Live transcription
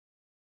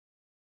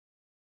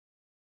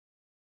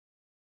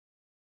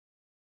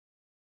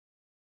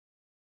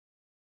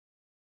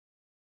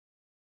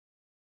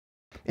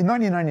In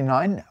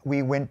 1999,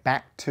 we went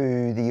back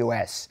to the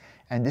US,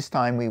 and this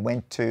time we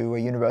went to a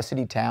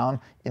university town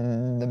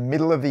in the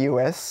middle of the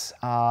US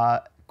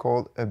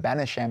called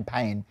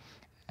Urbana-Champaign.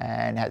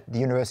 And the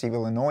University of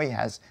Illinois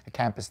has a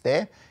campus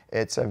there.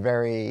 It's a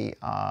very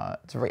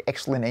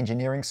excellent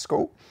engineering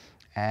school,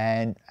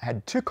 and I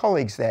had two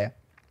colleagues there.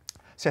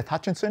 Seth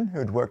Hutchinson, who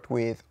had worked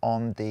with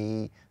on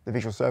the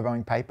visual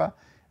surveying paper,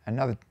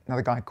 another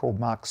guy called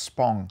Mark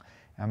Spong.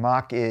 Now,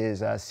 Mark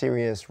is a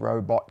serious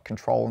robot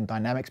control and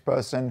dynamics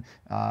person,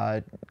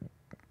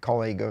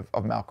 colleague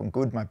of Malcolm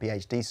Good, my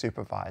PhD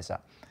supervisor.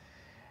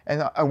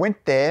 And I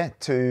went there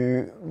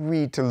to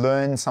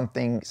learn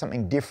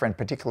something different,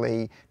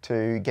 particularly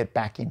to get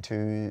back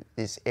into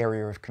this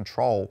area of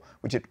control,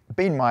 which had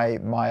been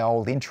my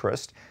old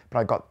interest, but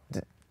I got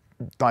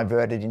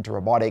diverted into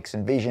robotics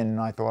and vision, and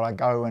I thought I'd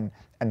go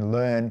and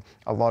learn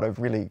a lot of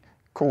really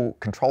cool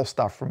control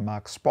stuff from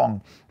Mark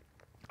Spong.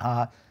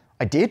 I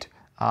did.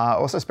 I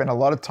also spent a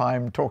lot of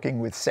time talking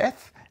with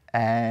Seth,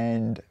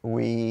 and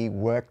we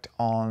worked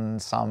on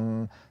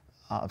some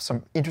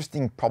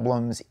interesting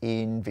problems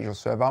in visual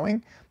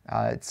surveying.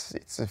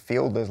 It's a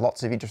field, there's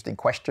lots of interesting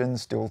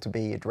questions still to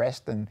be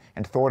addressed and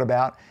thought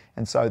about,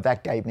 and so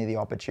that gave me the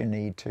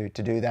opportunity to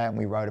do that, and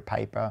we wrote a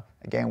paper,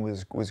 again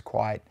was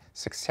quite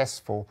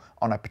successful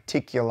on a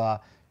particular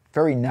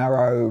very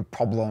narrow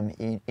problem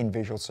in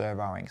visual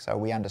surveying. So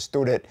we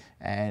understood it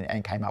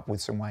and came up with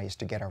some ways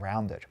to get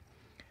around it.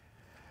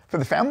 For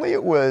the family,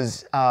 it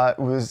was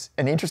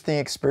an interesting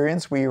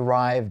experience. We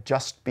arrived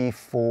just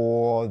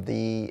before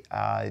the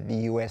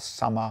US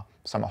summer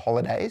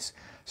holidays.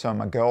 So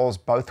my girls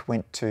both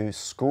went to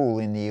school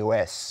in the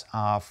US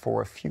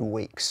for a few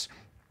weeks.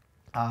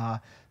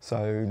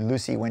 So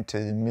Lucy went to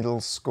the middle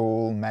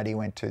school, Maddie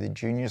went to the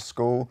junior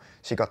school.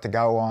 She got to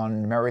go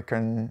on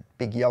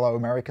big yellow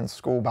American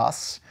school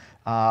bus.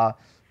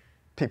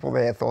 People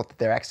there thought that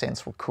their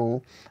accents were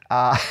cool,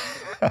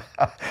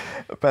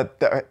 but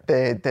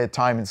their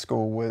time in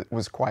school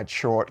was quite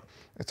short.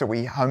 So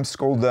we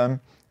homeschooled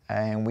them,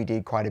 and we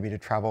did quite a bit of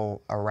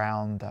travel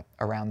around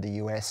the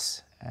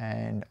US,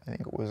 and I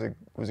think it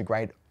was a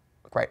great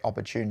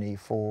opportunity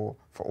for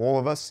all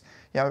of us.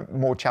 You know,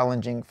 more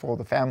challenging for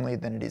the family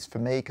than it is for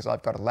me, because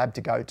I've got a lab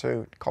to go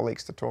to,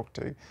 colleagues to talk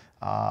to.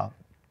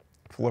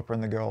 Philippa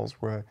and the girls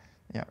were,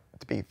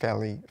 to be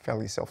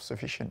fairly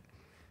self-sufficient.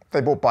 They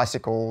bought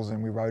bicycles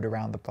and we rode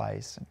around the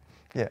place. And,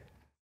 yeah.